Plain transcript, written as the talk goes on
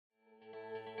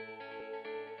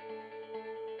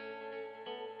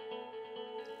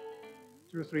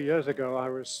2 or 3 years ago, I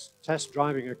was test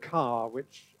driving a car,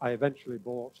 which I eventually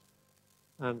bought.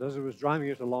 And as I was driving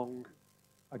it along,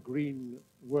 a green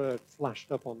word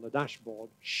flashed up on the dashboard,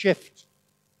 shift.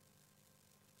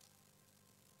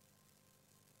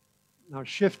 Now,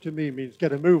 shift to me means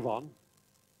get a move on.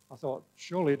 I thought,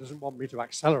 surely it doesn't want me to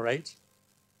accelerate.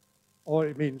 Or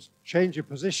it means change your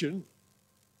position.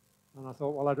 And I thought,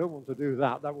 well, I don't want to do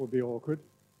that. That would be awkward.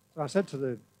 So I said to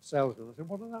the salesman, I said,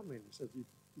 what does that mean? He said,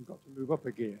 you've got to move up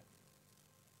a gear.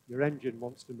 Your engine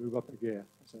wants to move up a gear.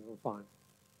 I said, well, fine.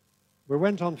 We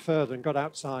went on further and got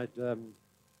outside the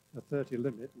 30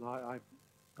 limit, and I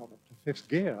got up to fifth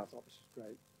gear. I thought, this is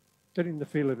great. Getting the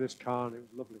feel of this car, and it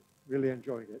was lovely. Really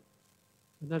enjoyed it.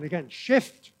 And then again,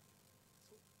 shift.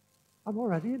 I'm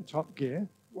already in top gear.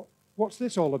 What's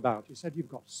this all about? He said, you've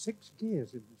got 6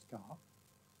 gears in this car.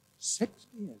 6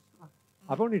 gears.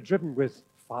 I've only driven with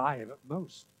 5 at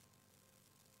most.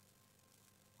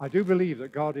 I do believe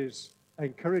that God is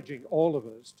encouraging all of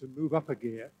us to move up a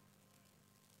gear.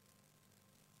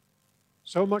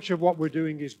 So much of what we're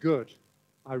doing is good.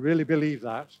 I really believe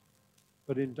that.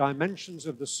 But in dimensions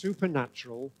of the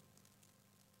supernatural,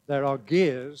 there are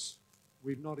gears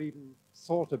we've not even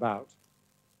thought about,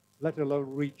 let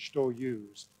alone reached or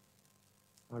used.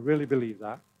 I really believe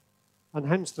that. And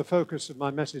hence the focus of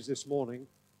my message this morning,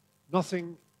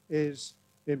 nothing is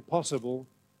impossible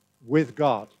with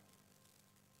God.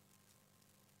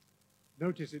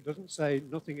 Notice it doesn't say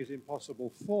nothing is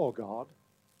impossible for God.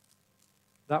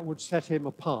 That would set him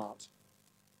apart.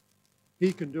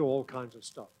 He can do all kinds of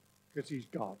stuff because he's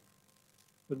God.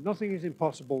 But nothing is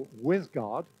impossible with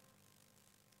God.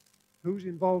 Who's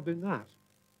involved in that?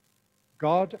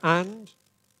 God and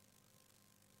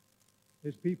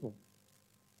his people.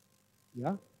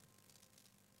 Yeah?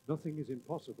 Nothing is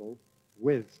impossible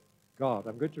with God.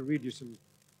 I'm going to read you some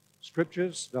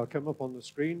scriptures. They'll come up on the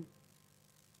screen.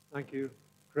 Thank you,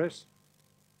 Chris.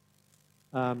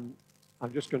 I'm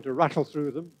just going to rattle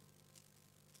through them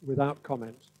without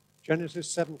comment. Genesis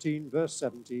 17, verse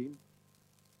 17.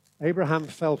 Abraham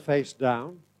fell face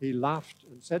down. He laughed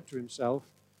and said to himself,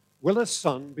 will a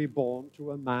son be born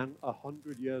to a man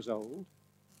 100 years old?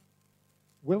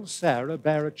 Will Sarah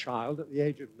bear a child at the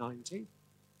age of 90?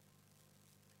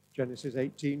 Genesis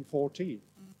 18:14.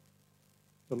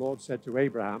 The Lord said to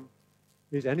Abraham,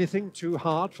 is anything too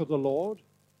hard for the Lord?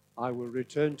 I will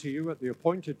return to you at the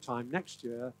appointed time next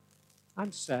year,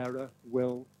 and Sarah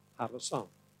will have a son.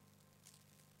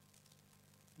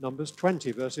 Numbers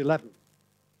 20, verse 11.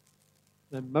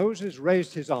 Then Moses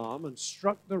raised his arm and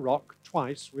struck the rock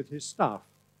twice with his staff.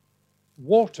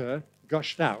 Water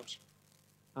gushed out,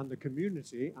 and the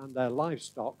community and their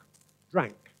livestock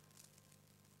drank.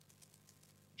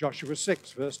 Joshua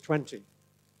 6, verse 20.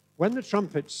 When the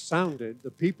trumpets sounded,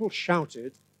 the people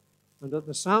shouted, and at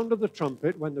the sound of the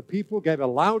trumpet, when the people gave a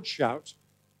loud shout,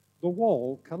 the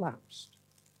wall collapsed.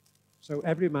 So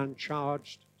every man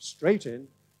charged straight in,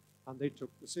 and they took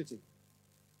the city.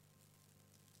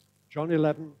 John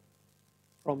 11,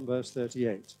 from verse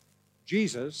 38.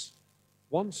 Jesus,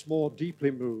 once more deeply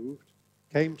moved,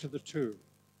 came to the tomb.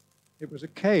 It was a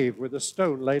cave with a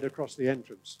stone laid across the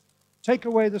entrance. Take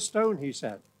away the stone, he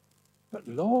said. But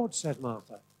Lord, said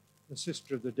Martha, the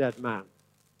sister of the dead man,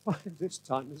 why, this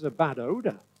time there's a bad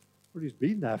odor, for he's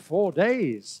been there 4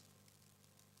 days.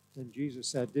 Then Jesus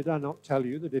said, did I not tell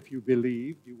you that if you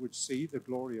believed, you would see the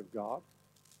glory of God?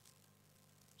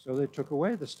 So they took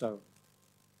away the stone.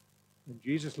 And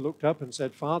Jesus looked up and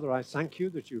said, Father, I thank you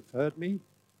that you've heard me.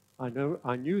 I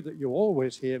knew that you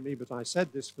always hear me, but I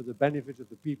said this for the benefit of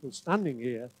the people standing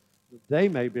here, that they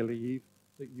may believe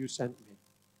that you sent me.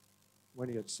 When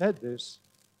he had said this,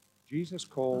 Jesus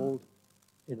called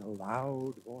in a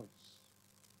loud voice,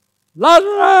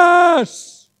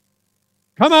 Lazarus,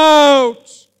 come out!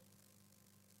 Is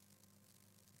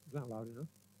that loud enough?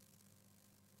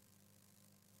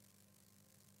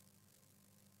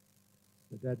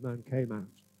 The dead man came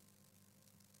out,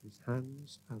 his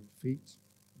hands and feet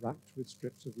wrapped with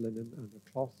strips of linen and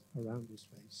a cloth around his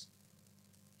face.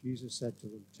 Jesus said to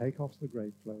them, take off the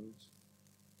grave clothes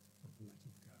and let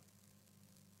him go.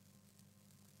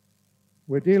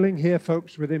 We're dealing here,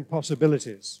 folks, with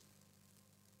impossibilities.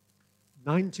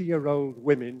 90-year-old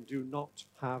women do not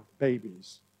have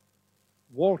babies.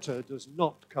 Water does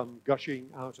not come gushing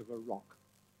out of a rock.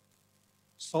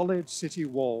 Solid city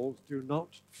walls do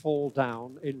not fall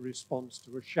down in response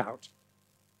to a shout.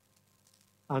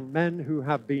 And men who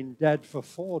have been dead for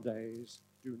 4 days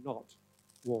do not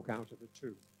walk out of a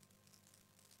tomb.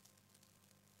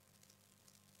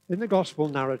 In the gospel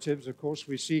narratives, of course,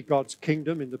 we see God's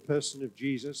kingdom in the person of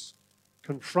Jesus,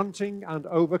 confronting and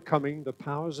overcoming the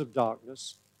powers of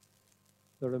darkness,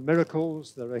 There are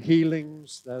miracles, there are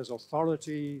healings, there's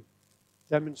authority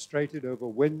demonstrated over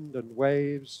wind and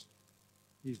waves.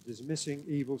 He's dismissing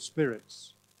evil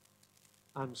spirits,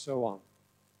 and so on.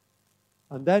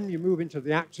 And then you move into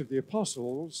the Acts of the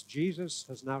Apostles. Jesus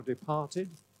has now departed.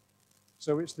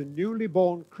 So it's the newly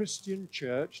born Christian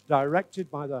church,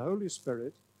 directed by the Holy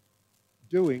Spirit,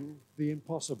 doing the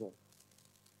impossible.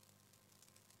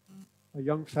 A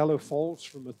young fellow falls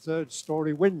from a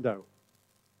third-story window,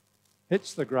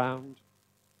 hits the ground,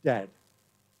 dead.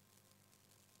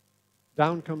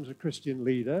 Down comes a Christian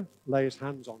leader, lays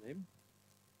hands on him.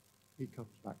 He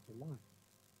comes back to life.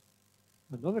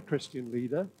 Another Christian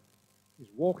leader is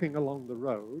walking along the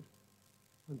road,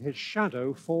 and his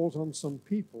shadow falls on some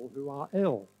people who are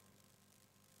ill.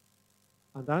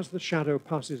 And as the shadow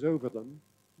passes over them,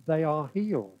 they are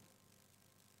healed.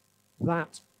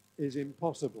 That is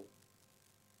impossible.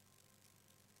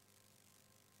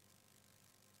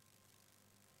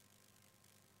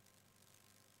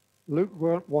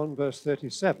 Luke 1, verse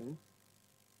 37,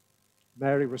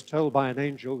 Mary was told by an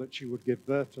angel that she would give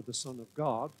birth to the Son of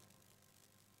God.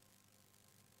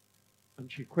 And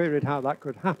she queried how that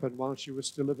could happen while she was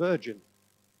still a virgin.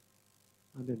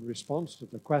 And in response to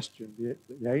the question,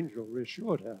 the angel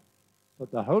reassured her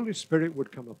that the Holy Spirit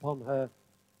would come upon her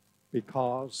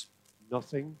because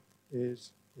nothing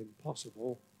is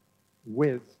impossible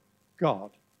with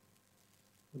God.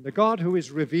 And the God who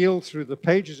is revealed through the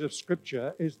pages of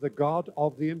Scripture is the God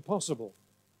of the impossible.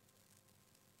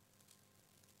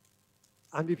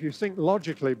 And if you think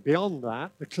logically beyond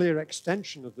that, the clear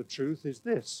extension of the truth is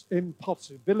this: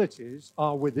 impossibilities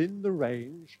are within the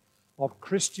range of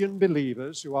Christian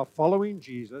believers who are following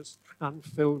Jesus and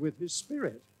filled with his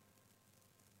Spirit.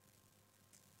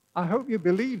 I hope you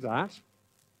believe that.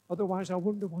 Otherwise, I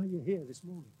wonder why you're here this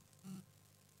morning.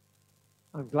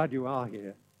 I'm glad you are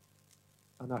here.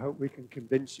 And I hope we can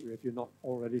convince you if you're not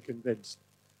already convinced.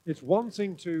 It's one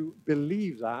thing to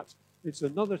believe that. It's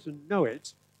another to know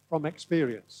it from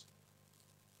experience.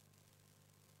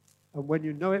 And when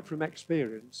you know it from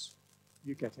experience,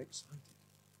 you get excited.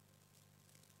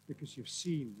 Because you've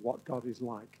seen what God is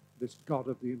like, this God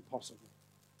of the impossible.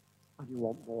 And you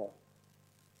want more.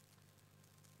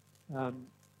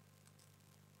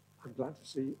 I'm glad to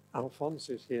see Alphonse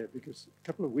is here, because a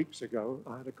couple of weeks ago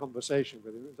I had a conversation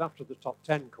with him. It was after the Top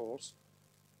 10 course.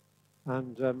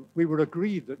 And we were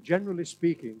agreed that, generally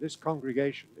speaking, this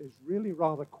congregation is really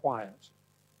rather quiet.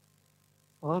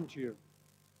 Aren't you?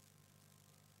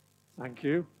 Thank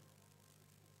you.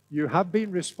 You have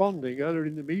been responding earlier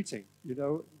in the meeting. You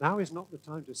know, now is not the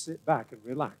time to sit back and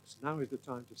relax. Now is the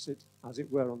time to sit, as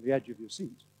it were, on the edge of your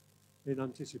seat in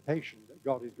anticipation that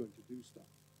God is going to do stuff.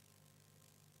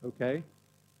 Okay?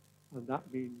 And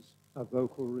that means a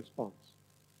vocal response.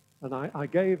 And I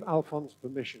gave Alphonse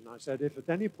permission. I said, if at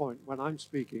any point when I'm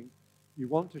speaking, you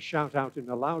want to shout out in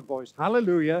a loud voice,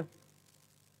 hallelujah,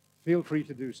 feel free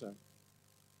to do so.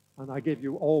 And I give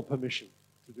you all permission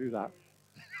to do that.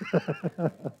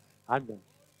 And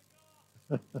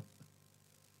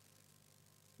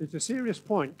it's a serious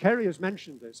point. Kerry has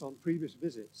mentioned this on previous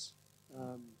visits,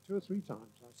 2 or 3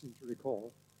 times, I seem to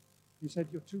recall. He said,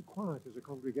 you're too quiet as a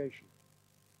congregation.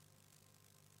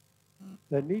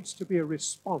 There needs to be a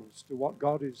response to what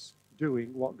God is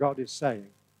doing, what God is saying.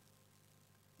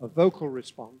 A vocal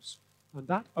response, and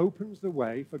that opens the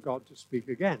way for God to speak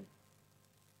again.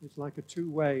 It's like a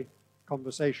two-way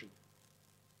conversation.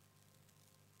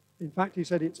 In fact, he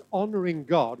said it's honoring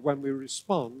God when we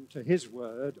respond to his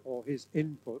word or his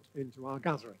input into our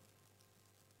gathering.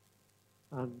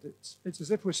 And it's as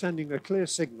if we're sending a clear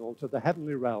signal to the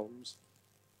heavenly realms.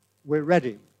 We're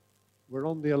ready. We're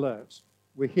on the alert.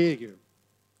 We hear you.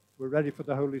 We're ready for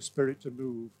the Holy Spirit to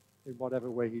move in whatever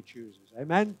way he chooses.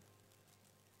 Amen?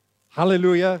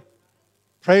 Hallelujah.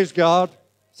 Praise God.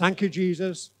 Thank you,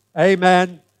 Jesus.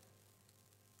 Amen.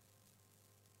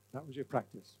 That was your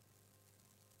practice.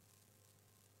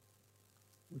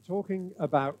 We're talking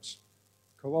about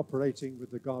cooperating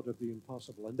with the God of the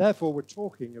impossible. And therefore, we're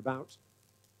talking about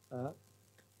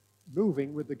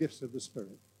moving with the gifts of the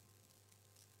Spirit.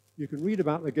 You can read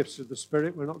about the gifts of the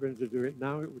Spirit. We're not going to do it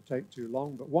now. It would take too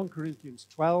long. But 1 Corinthians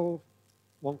 12,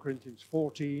 1 Corinthians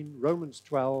 14, Romans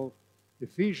 12,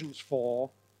 Ephesians 4,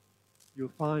 you'll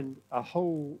find a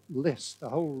whole list, a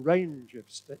whole range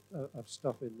of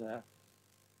stuff in there.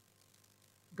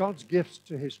 God's gifts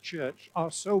to his church are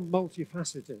so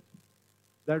multifaceted.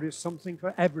 There is something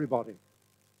for everybody.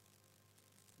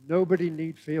 Nobody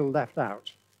need feel left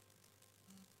out.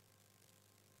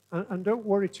 And don't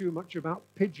worry too much about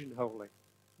pigeonholing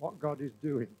what God is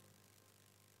doing.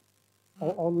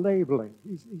 or labeling.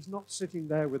 He's not sitting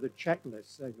there with a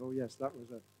checklist saying, oh yes, that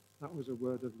was a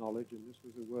word of knowledge and this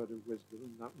was a word of wisdom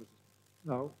and that was...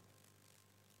 No.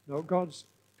 No, God's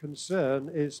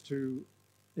concern is to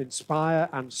inspire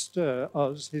and stir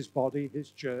us, his body,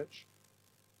 his church,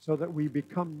 so that we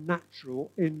become natural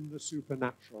in the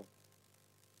supernatural.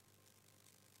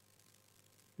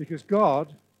 Because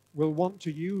God will want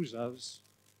to use us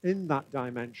in that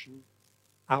dimension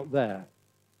out there.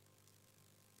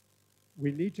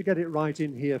 We need to get it right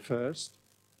in here first,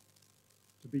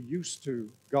 to be used to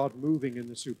God moving in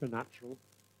the supernatural,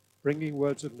 bringing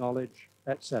words of knowledge,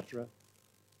 etc.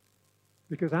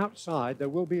 Because outside there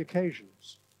will be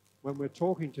occasions when we're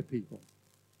talking to people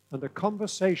and a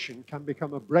conversation can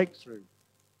become a breakthrough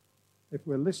if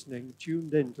we're listening,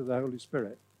 tuned in to the Holy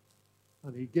Spirit,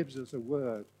 and he gives us a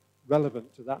word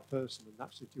relevant to that person and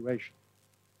that situation.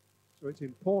 So it's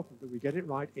important that we get it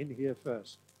right in here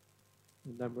first,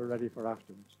 and then we're ready for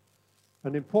afterwards.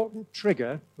 An important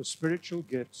trigger for spiritual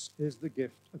gifts is the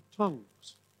gift of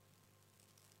tongues.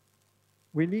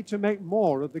 We need to make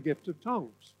more of the gift of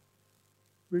tongues.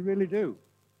 We really do.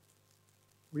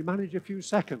 We manage a few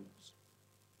seconds,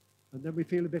 and then we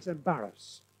feel a bit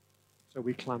embarrassed, so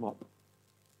we clam up.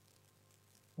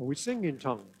 Or we sing in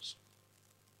tongues,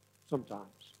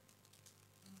 sometimes,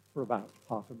 for about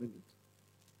half a minute.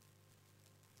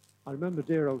 I remember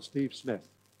dear old Steve Smith.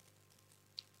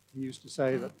 He used to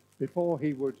say that before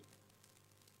he would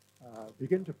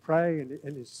begin to pray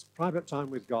in his private time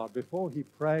with God, before he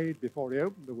prayed, before he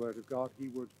opened the Word of God, he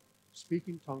would speak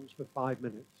in tongues for 5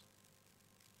 minutes.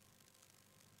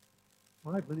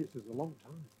 5 minutes is a long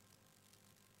time.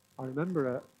 I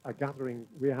remember a gathering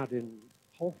we had in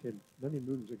Holkin many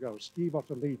moons ago. Steve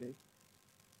Ottolini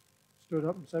stood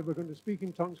up and said, we're going to speak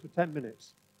in tongues for 10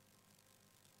 minutes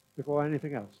before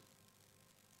anything else.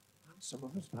 And some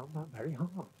of us found that very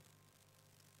hard.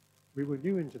 We were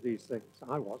new into these things.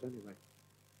 I was anyway.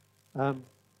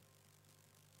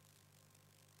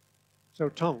 So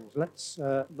tongues, let's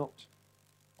not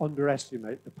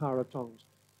underestimate the power of tongues.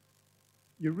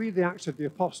 You read the Acts of the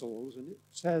Apostles, and it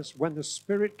says, when the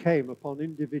Spirit came upon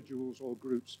individuals or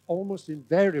groups, almost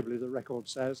invariably the record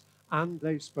says, and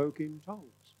they spoke in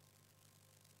tongues.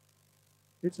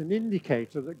 It's an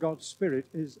indicator that God's Spirit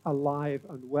is alive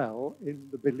and well in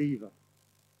the believer.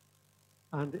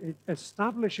 And it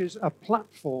establishes a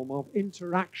platform of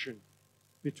interaction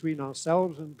between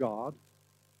ourselves and God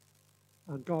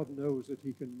knows that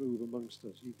he can move amongst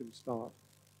us. He can start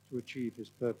to achieve his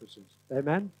purposes.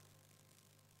 Amen?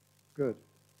 Good.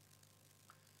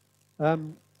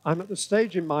 I'm at the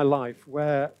stage in my life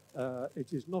where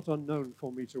it is not unknown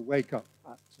for me to wake up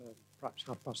at perhaps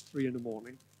 3:30 in the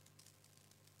morning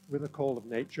with a call of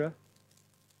nature.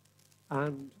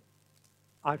 And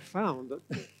I've found that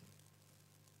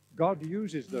God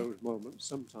uses those moments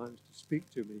sometimes to speak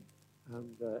to me.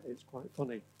 And it's quite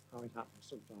funny how it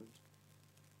happens sometimes.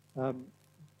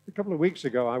 A couple of weeks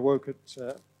ago, I woke at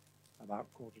about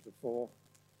 3:45,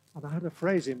 and I had a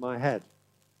phrase in my head.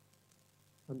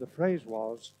 And the phrase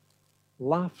was,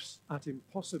 laughs at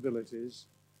impossibilities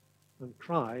and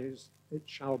cries, it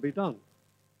shall be done.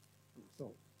 And I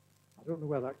thought, I don't know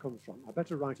where that comes from. I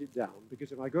better write it down,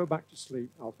 because if I go back to sleep,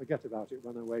 I'll forget about it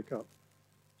when I wake up.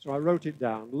 So I wrote it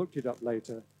down, looked it up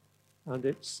later, and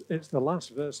it's the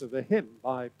last verse of a hymn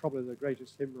by probably the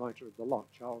greatest hymn writer of the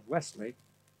lot, Charles Wesley.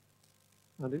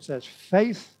 And it says,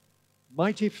 faith,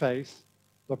 mighty faith,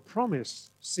 the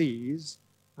promise sees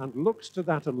and looks to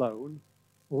that alone,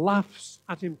 laughs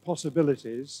at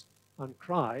impossibilities and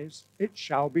cries, it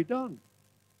shall be done.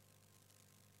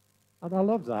 And I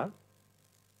love that,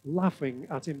 laughing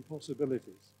at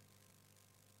impossibilities,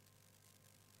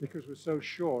 because we're so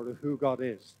sure of who God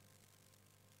is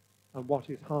and what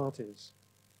his heart is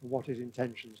and what his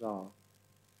intentions are.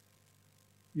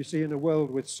 You see, in a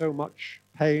world with so much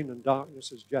pain and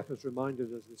darkness, as Jeff has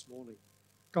reminded us this morning,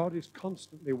 God is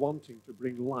constantly wanting to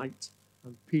bring light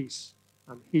and peace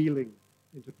and healing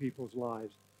into people's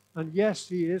lives. And yes,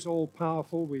 he is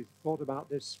all-powerful. We thought about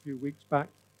this a few weeks back.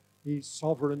 He's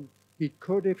sovereign. He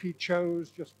could, if he chose,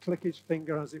 just click his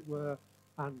finger, as it were,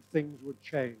 and things would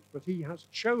change. But he has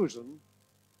chosen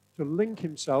to link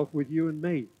himself with you and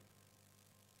me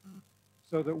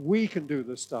so that we can do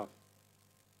the stuff.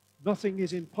 Nothing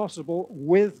is impossible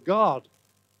with God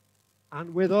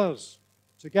and with us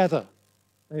together.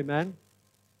 Amen?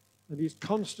 And he's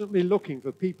constantly looking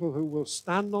for people who will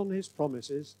stand on his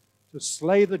promises to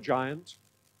slay the giant,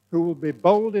 who will be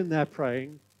bold in their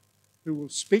praying, who will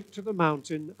speak to the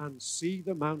mountain and see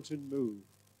the mountain move.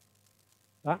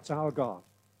 That's our God.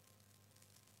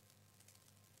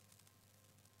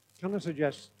 Can I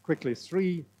suggest quickly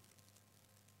 3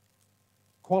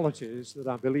 qualities that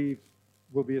I believe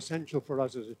will be essential for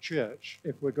us as a church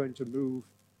if we're going to move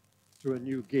to a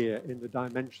new gear in the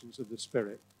dimensions of the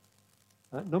Spirit.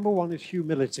 Number one is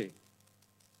humility,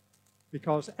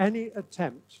 because any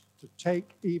attempt to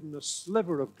take even a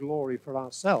sliver of glory for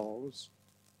ourselves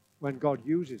when God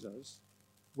uses us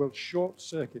will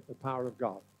short-circuit the power of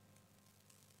God.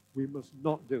 We must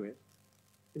not do it.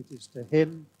 It is to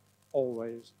him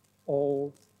always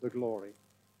all the glory.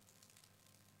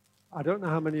 I don't know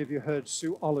how many of you heard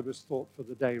Sue Oliver's thought for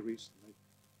the day recently.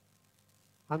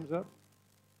 Hands up.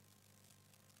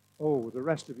 Oh, the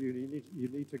rest of you, you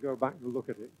need to go back and look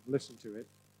at it, listen to it.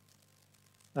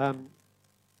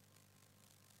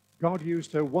 God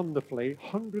used her wonderfully,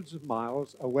 hundreds of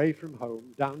miles away from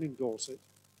home, down in Dorset,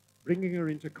 bringing her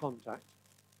into contact,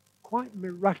 quite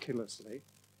miraculously,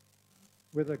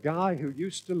 with a guy who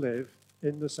used to live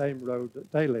in the same road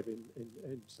that they live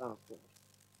in Southport.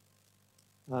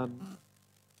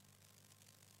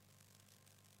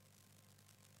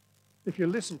 If you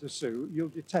listen to Sue, you'll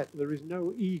detect there is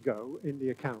no ego in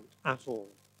the account at all,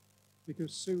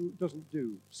 because Sue doesn't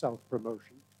do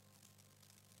self-promotion.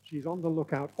 She's on the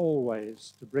lookout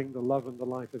always to bring the love and the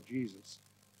life of Jesus.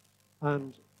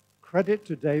 And credit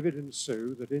to David and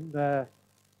Sue that in their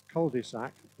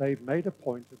cul-de-sac, they've made a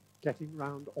point of getting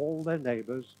round all their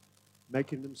neighbors,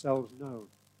 making themselves known.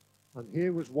 And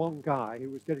here was one guy who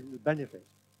was getting the benefit.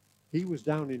 He was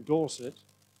down in Dorset,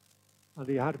 and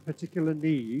he had a particular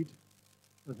need.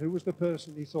 And who was the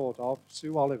person he thought of?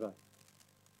 Sue Oliver.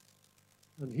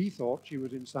 And he thought she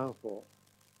was in Southport,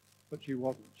 but she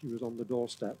wasn't. She was on the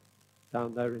doorstep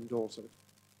down there in Dorset.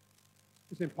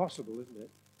 It's impossible, isn't it?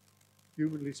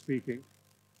 Humanly speaking.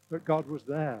 But God was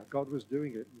there. God was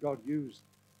doing it. And God used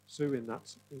Sue in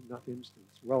that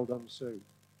instance. Well done, Sue.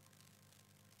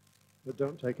 But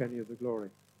don't take any of the glory.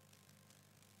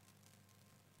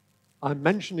 I'm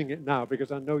mentioning it now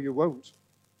because I know you won't.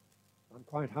 I'm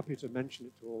quite happy to mention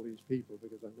it to all these people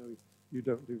because I know you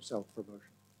don't do self-promotion.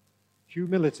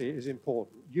 Humility is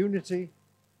important. Unity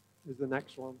is the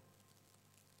next one.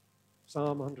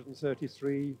 Psalm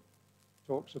 133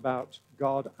 talks about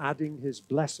God adding his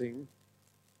blessing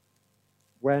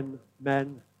when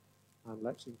men, and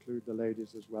let's include the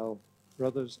ladies as well,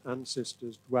 brothers and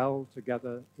sisters dwell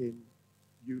together in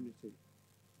unity.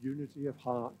 Unity of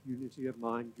heart, unity of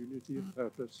mind, unity of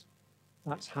purpose.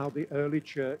 That's how the early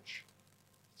church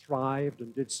thrived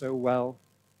and did so well.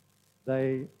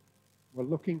 They were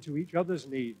looking to each other's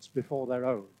needs before their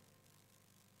own.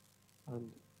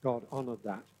 And God honored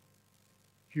that.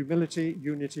 Humility,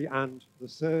 unity, and the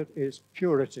third is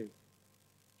purity.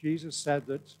 Jesus said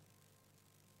that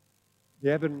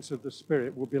the evidence of the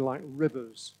Spirit will be like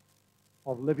rivers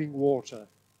of living water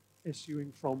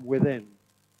issuing from within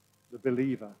the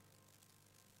believer.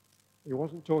 He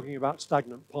wasn't talking about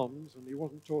stagnant ponds, and he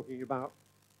wasn't talking about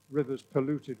rivers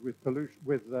polluted with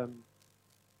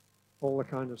all the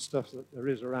kind of stuff that there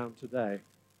is around today.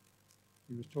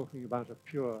 He was talking about a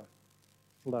pure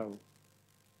flow.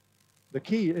 The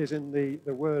key is in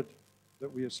the word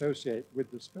that we associate with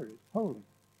the Spirit, holy.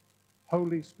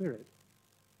 Holy Spirit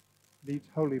needs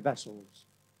holy vessels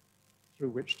through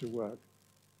which to work.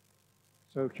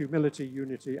 So humility,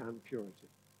 unity, and purity.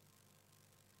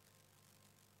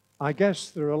 I guess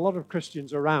there are a lot of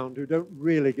Christians around who don't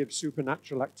really give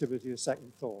supernatural activity a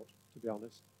second thought, to be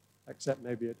honest, except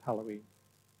maybe at Halloween.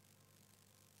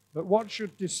 But what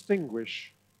should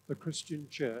distinguish the Christian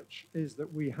church is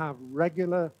that we have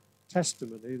regular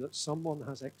testimony that someone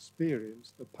has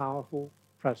experienced the powerful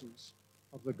presence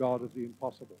of the God of the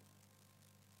impossible.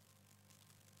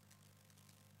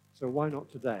 So why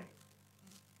not today?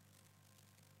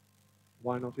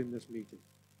 Why not in this meeting?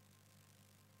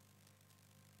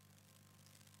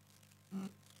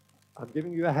 I'm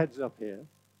giving you a heads up here.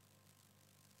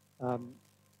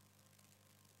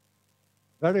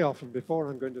 Very often before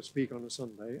I'm going to speak on a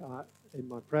Sunday, in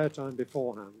my prayer time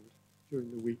beforehand,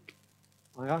 during the week,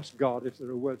 I ask God if there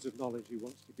are words of knowledge he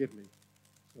wants to give me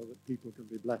so that people can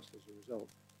be blessed as a result.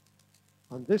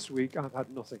 And this week I've had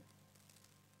nothing.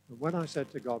 And when I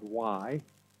said to God, why?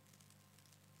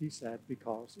 He said,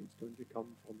 because it's going to come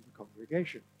from the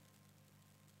congregation.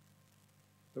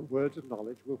 The words of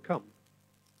knowledge will come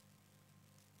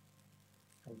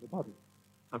from the body.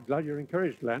 I'm glad you're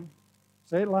encouraged, Glenn.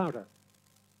 Say it louder.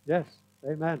 Yes,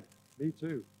 amen. Me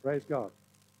too. Praise God.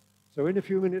 So in a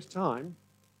few minutes' time,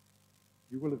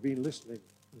 you will have been listening,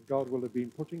 and God will have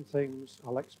been putting things.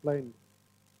 I'll explain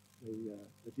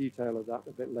the detail of that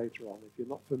a bit later on if you're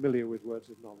not familiar with words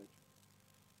of knowledge.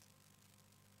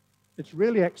 It's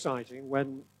really exciting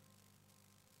when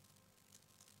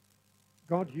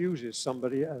God uses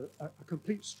somebody, a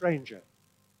complete stranger,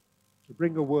 to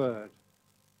bring a word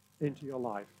into your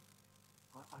life.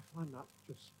 I find that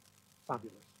just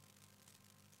fabulous.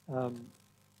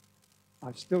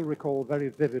 I still recall very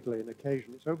vividly an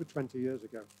occasion, it's over 20 years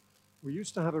ago. We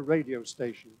used to have a radio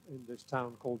station in this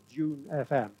town called June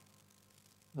FM.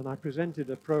 And I presented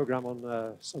a program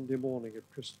on Sunday morning of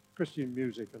Christian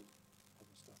music and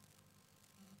other stuff.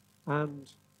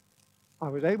 And I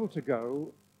was able to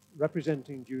go,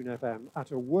 representing June FM,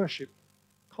 at a worship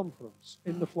conference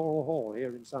in the Floral Hall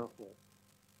here in Southport.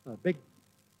 A big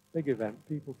event,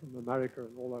 people from America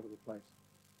and all over the place.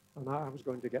 And I was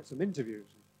going to get some interviews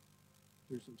and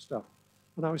do some stuff.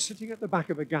 And I was sitting at the back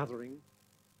of a gathering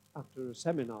after a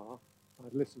seminar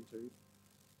I'd listened to,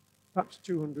 perhaps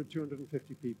 200,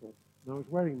 250 people. And I was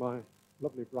wearing my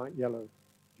lovely bright yellow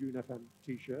June FM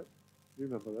t-shirt. You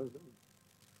remember those,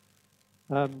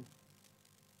 don't you?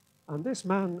 And this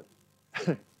man,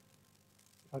 if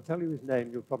I tell you his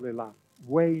name, you'll probably laugh.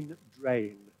 Wayne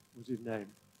Drain was his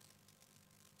name.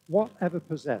 Whatever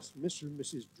possessed Mr. and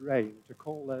Mrs. Drain to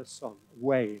call their son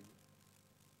Wayne?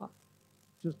 That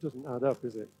just doesn't add up,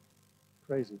 is it?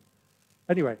 Crazy.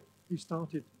 Anyway, he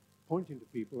started pointing to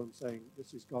people and saying,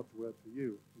 this is God's word for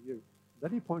you, for you.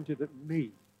 Then he pointed at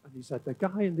me, and he said, the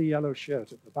guy in the yellow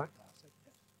shirt at the back there. I said,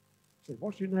 yes. He said,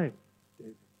 what's your name?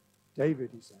 David.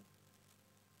 David, he said,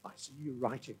 I see you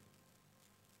writing.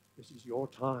 This is your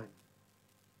time.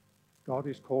 God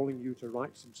is calling you to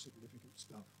write some significant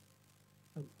stuff.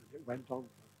 And it went on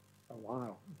for a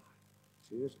while.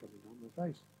 Tears coming down my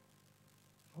face.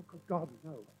 How could God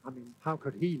know? I mean, how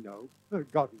could he know?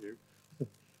 God knew.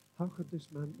 How could this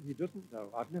man, he doesn't know.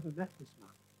 I've never met this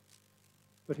man.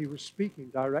 But he was speaking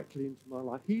directly into my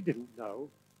life. He didn't know.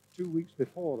 2 weeks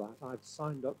before that, I'd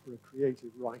signed up for a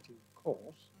creative writing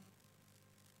course.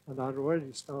 And I'd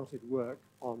already started work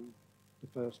on the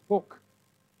first book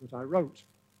that I wrote.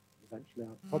 Eventually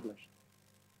I published.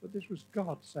 But this was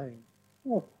God saying,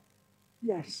 oh,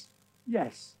 yes,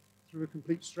 yes, through a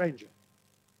complete stranger.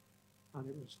 And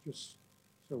it was just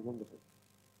so wonderful.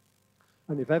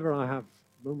 And if ever I have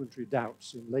momentary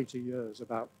doubts in later years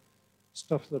about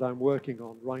stuff that I'm working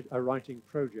on, a writing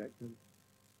project, and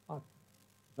I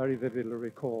very vividly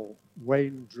recall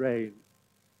Wayne Drain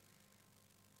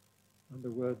and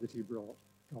the word that he brought.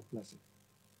 God bless him.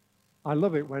 I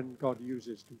love it when God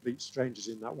uses complete strangers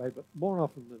in that way, but more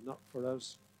often than not for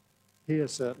us, here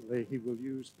certainly, he will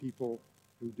use people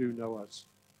who do know us.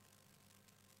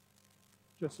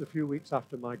 Just a few weeks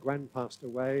after my Gwen passed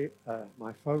away,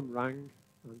 my phone rang,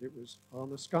 and it was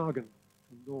Arne Skagen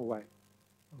from Norway,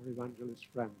 our evangelist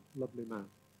friend, lovely man.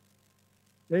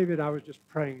 David, I was just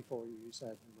praying for you, he said,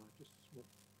 and I just wanted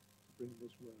to bring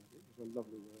this word. It was a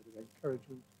lovely word of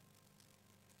encouragement.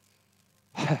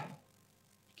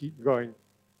 Keep going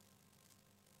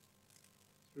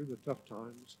through the tough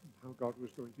times and how God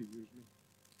was going to use me.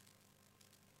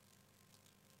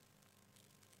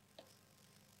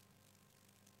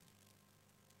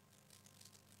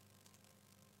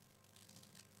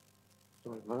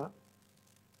 Sorry about that.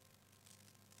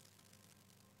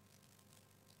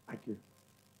 Thank you.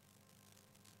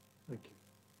 Thank you.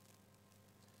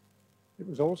 It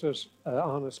was also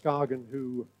Arne Skagen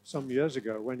who, some years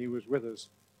ago, when he was with us,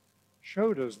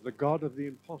 showed us the God of the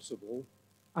impossible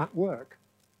at work.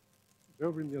 He was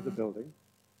over in the other building,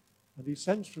 and he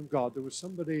sensed from God there was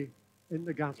somebody in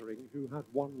the gathering who had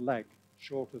one leg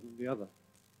shorter than the other.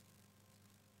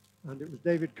 And it was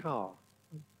David Carr.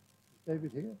 Is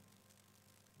David here?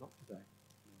 Not today.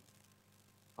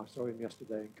 No. I saw him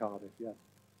yesterday in Cardiff, yes.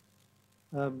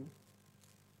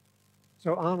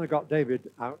 So Arne got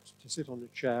David out to sit on a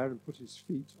chair and put his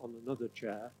feet on another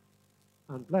chair.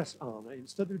 And bless Arne,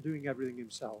 instead of doing everything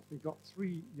himself, he got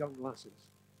 3 young lasses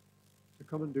to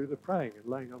come and do the praying and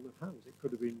laying on of hands. It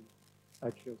could have been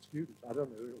Edgehill students. I don't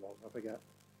know who it was, I forget.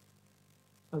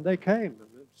 And they came,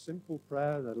 and a simple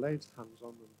prayer, they laid hands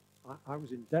on them. I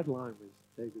was in dead line with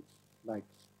David's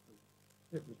legs. And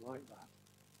it was like that.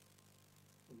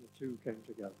 And the two came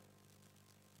together.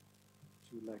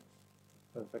 2 legs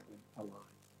perfectly aligned.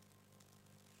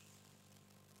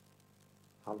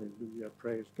 Hallelujah.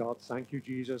 Praise God. Thank you,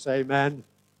 Jesus. Amen.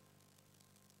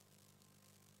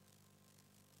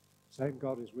 Same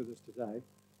God is with us today.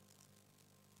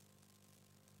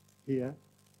 Here.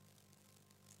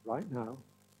 Right now.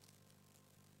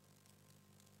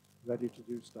 Ready to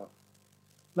do stuff.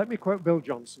 Let me quote Bill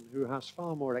Johnson, who has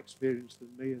far more experience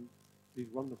than me in these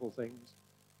wonderful things.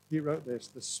 He wrote this: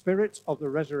 the spirit of the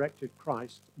resurrected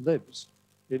Christ lives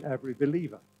in every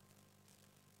believer.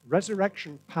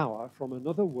 Resurrection power from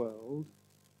another world,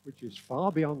 which is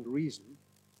far beyond reason,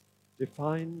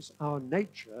 defines our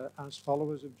nature as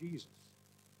followers of Jesus.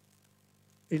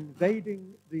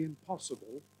 invading the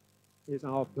impossible is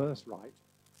our birthright.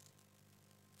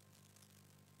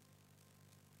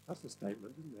 That's a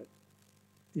statement, isn't it?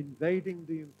 Invading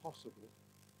the impossible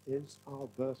is our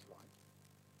birthright.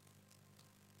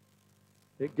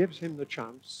 It gives him the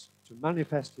chance to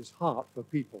manifest his heart for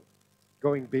people,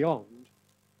 going beyond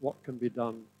what can be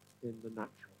done in the natural.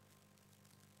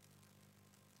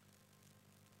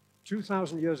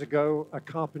 2,000 years ago, a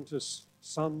carpenter's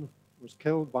son was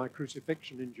killed by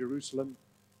crucifixion in Jerusalem.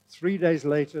 3 days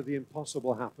later, the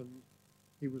impossible happened.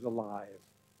 He was alive.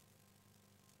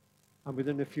 And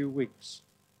within a few weeks,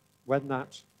 when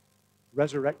that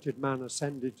resurrected man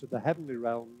ascended to the heavenly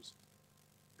realms,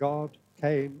 God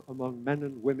came among men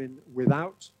and women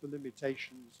without the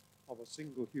limitations of a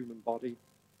single human body.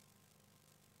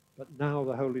 But now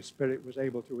the Holy Spirit was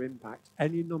able to impact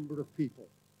any number of people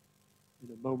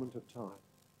in a moment of time.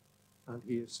 And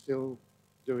he is still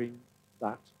doing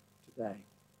that today.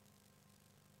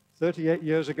 38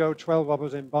 years ago, 12 of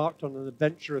us embarked on an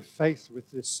adventure of faith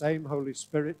with this same Holy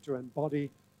Spirit to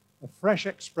embody a fresh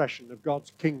expression of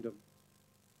God's kingdom,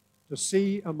 to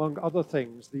see, among other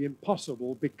things, the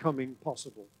impossible becoming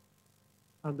possible.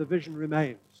 And the vision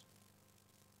remains.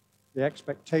 The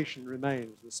expectation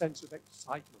remains. The sense of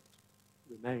excitement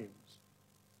remains.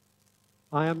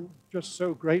 I am just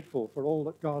so grateful for all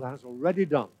that God has already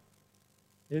done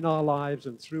in our lives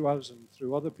and through us and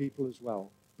through other people as well.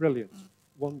 Brilliant.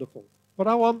 Wonderful. But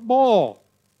I want more.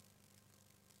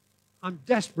 I'm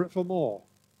desperate for more.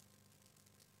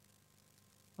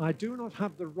 I do not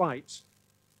have the right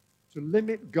to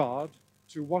limit God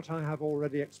to what I have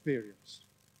already experienced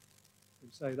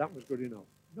and say that was good enough.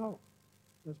 No,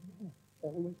 there's more,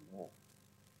 always more.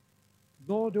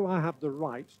 Nor do I have the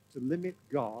right to limit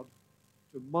God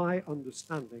to my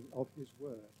understanding of his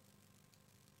word,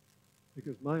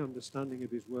 because my understanding of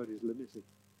his word is limited.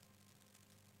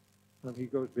 And he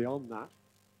goes beyond that,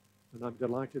 and I'm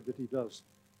delighted that he does.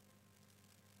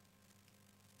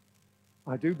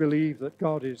 I do believe that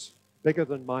God is bigger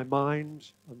than my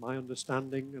mind and my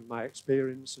understanding and my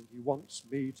experience, and he wants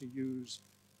me to use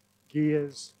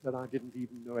gears that I didn't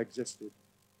even know existed.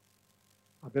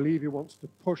 I believe he wants to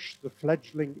push the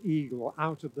fledgling eagle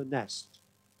out of the nest.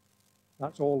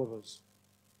 That's all of us,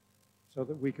 so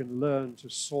that we can learn to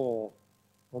soar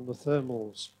on the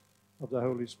thermals of the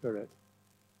Holy Spirit.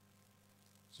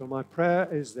 So my prayer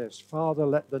is this: Father,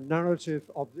 let the narrative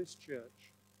of this church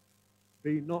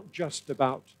be not just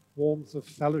about warmth of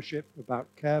fellowship, about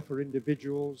care for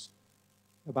individuals,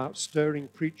 about stirring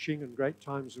preaching and great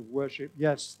times of worship.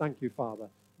 Yes, thank you, Father.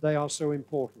 They are so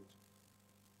important.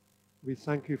 We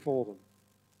thank you for them.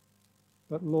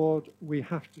 But Lord, we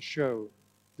have to show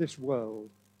this world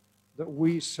that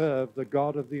we serve the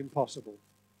God of the impossible.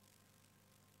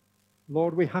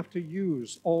 Lord, we have to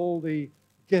use all the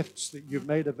gifts that you've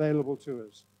made available to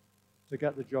us to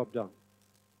get the job done.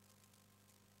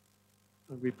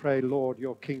 And we pray, Lord,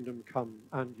 your kingdom come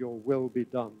and your will be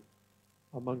done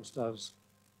amongst us,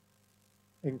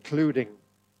 including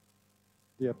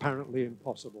the apparently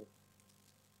impossible,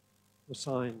 the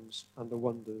signs and the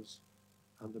wonders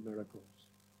and the miracles.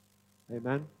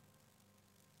 Amen.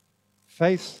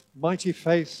 Faith, mighty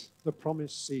faith, the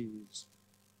promise sees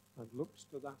and looks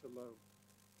to that alone,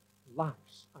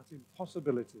 laughs at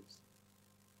impossibilities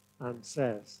and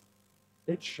says,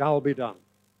 it shall be done.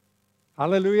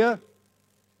 Hallelujah.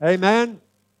 Amen.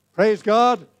 Praise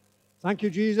God. Thank you,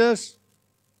 Jesus.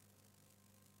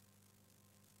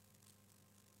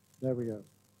 There we go.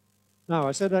 Now,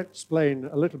 I said I'd explain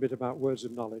a little bit about words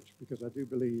of knowledge, because I do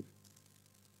believe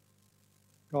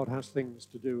God has things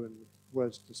to do and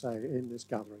words to say in this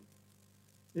gathering.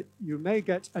 You may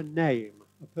get a name,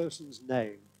 a person's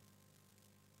name,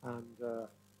 and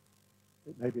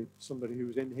it may be somebody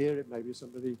who's in here, it may be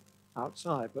somebody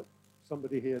outside, but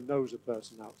somebody here knows a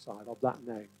person outside of that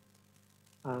name.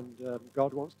 And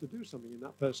God wants to do something in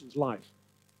that person's life.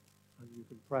 And you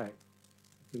can pray,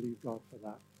 believe God for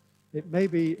that. It may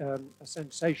be a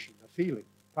sensation, a feeling.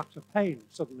 Perhaps a pain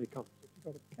suddenly comes. If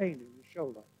you've got a pain in your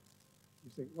shoulder,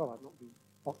 you think, well, I've not been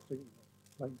boxing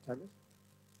or playing tennis.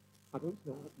 I don't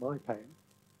know that's my pain.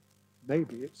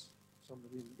 Maybe it's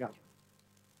somebody in the gathering.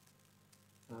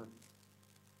 And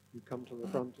you come to the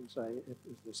front and say,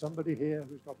 is there somebody here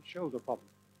who's got a shoulder problem?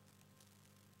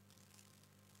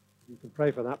 You can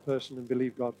pray for that person and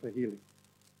believe God for healing.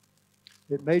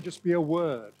 It may just be a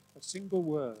word, a single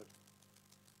word.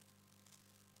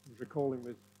 I was recalling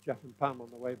with Jeff and Pam on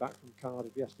the way back from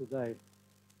Cardiff yesterday,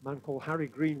 a man called Harry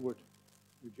Greenwood,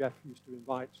 who Jeff used to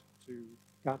invite to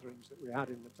gatherings that we had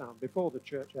in the town before the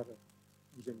church ever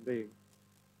was in being.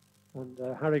 And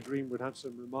Harry Greenwood had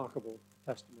some remarkable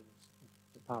testimonies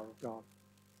of the power of God.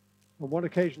 On one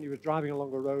occasion, he was driving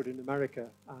along a road in America,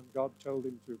 and God told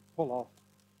him to pull off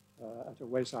at a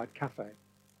wayside cafe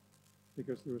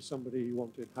because there was somebody he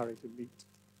wanted Harry to meet.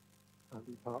 And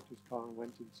he parked his car and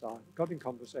went inside, got in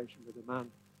conversation with a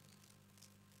man,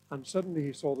 and suddenly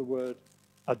he saw the word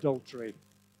adultery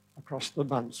across the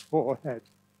man's forehead.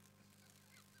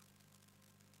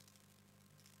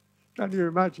 Can you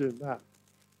imagine that?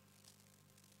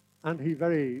 And he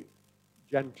very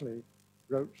gently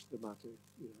broached the matter.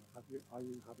 You know, are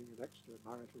you having an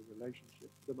extramarital relationship?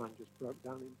 The man just broke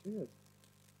down in tears,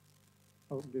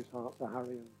 opened his heart to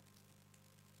Harry, and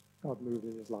God moved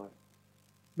in his life.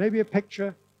 Maybe a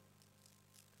picture.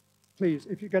 Please,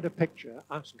 if you get a picture,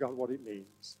 ask God what it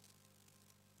means.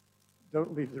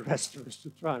 Don't leave the rest of us to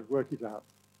try and work it out.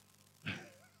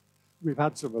 We've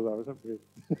had some of those, haven't we?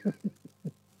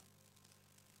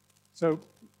 So,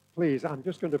 please, I'm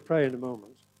just going to pray in a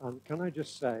moment. And can I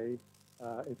just say,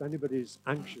 if anybody's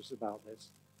anxious about this,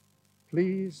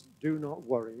 please do not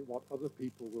worry what other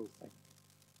people will think.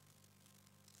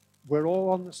 We're all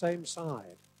on the same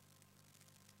side.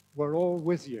 We're all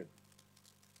with you.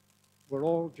 We're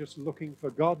all just looking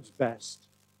for God's best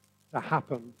to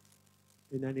happen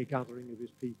in any gathering of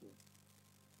his people.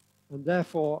 And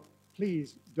therefore,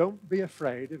 please don't be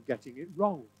afraid of getting it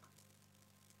wrong.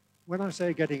 When I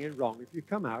say getting it wrong, if you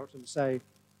come out and say,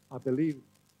 I believe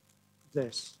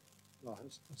this, well,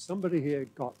 has somebody here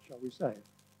got, shall we say,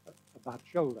 a bad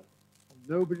shoulder, and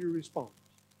nobody responds,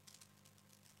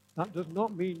 that does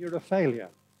not mean you're a failure.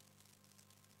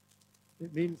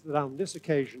 It means that on this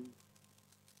occasion,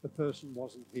 the person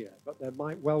wasn't here, but there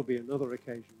might well be another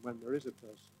occasion when there is a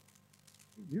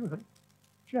person.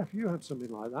 Jeff, you had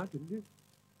something like that, didn't you?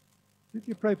 Did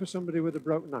you pray for somebody with a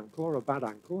broken ankle or a bad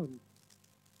ankle? And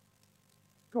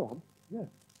go on, yeah.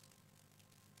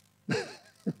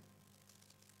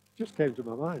 Just came to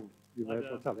my mind. You may as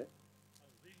well tell it. I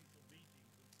was leading some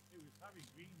meetings, and it was Harry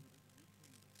Greenwood at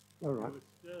the meeting. All right. I was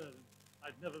stirred, and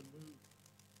I'd never moved.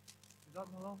 Is that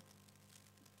not on?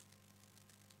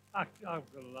 Actually,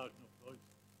 I've got a loud enough voice.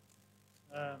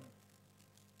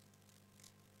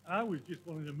 I was just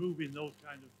wanting to move in those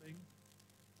kind of things.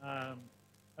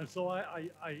 And so I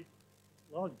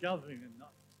large gathering, and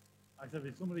I said,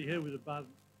 is somebody here with a bad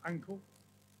ankle,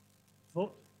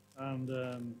 foot?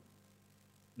 And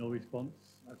no response.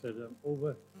 I said,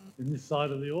 over in this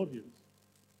side of the audience.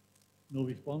 No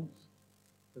response.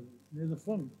 Said, near the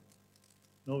front.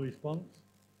 No response.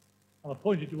 And I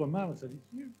pointed to a man and said,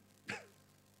 it's you.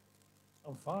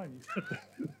 I'm fine. He said,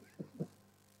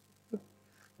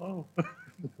 oh.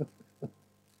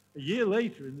 A year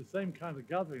later, in the same kind of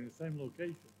gathering, the same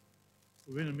location,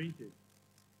 we were in a meeting,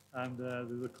 and there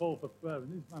was a call for prayer,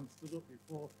 and this man stood up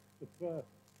before the prayer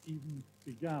even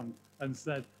began and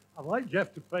said, I'd like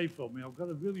Jeff to pray for me. I've got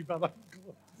a really bad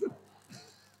ankle.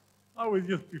 I was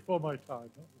just before my time.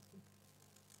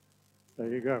 There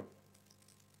you go.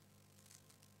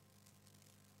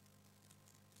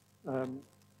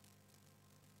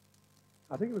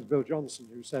 I think it was Bill Johnson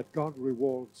who said God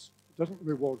doesn't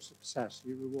reward success,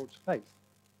 he rewards faith.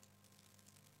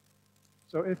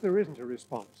 So if there isn't a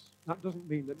response, that doesn't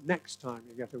mean that next time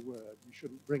you get a word, you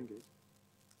shouldn't bring it,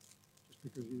 just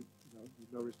because there's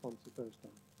no response the first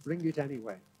time. Bring it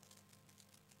anyway.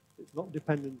 It's not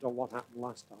dependent on what happened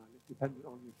last time. It's dependent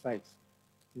on your faith.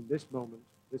 In this moment,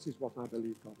 this is what I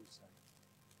believe God is saying.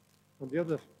 And the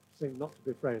other thing not to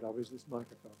be afraid of is this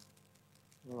microphone.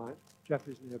 All right? Jeff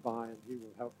is nearby, and he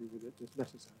will help you with it if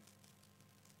necessary.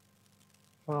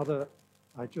 Father,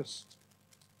 I just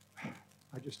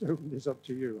open this up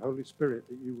to you, Holy Spirit,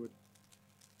 that you would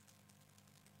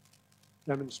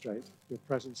demonstrate your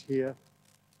presence here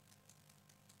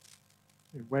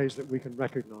in ways that we can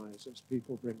recognize as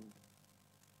people bring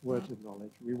words of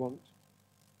knowledge. We want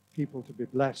people to be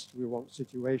blessed. We want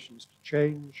situations to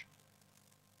change.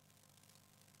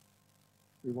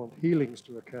 We want healings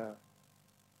to occur.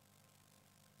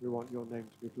 We want your name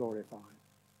to be glorified.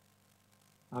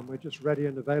 And we're just ready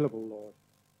and available, Lord,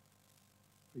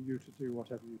 for you to do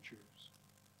whatever you choose.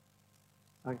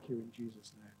 Thank you in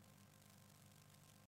Jesus' name.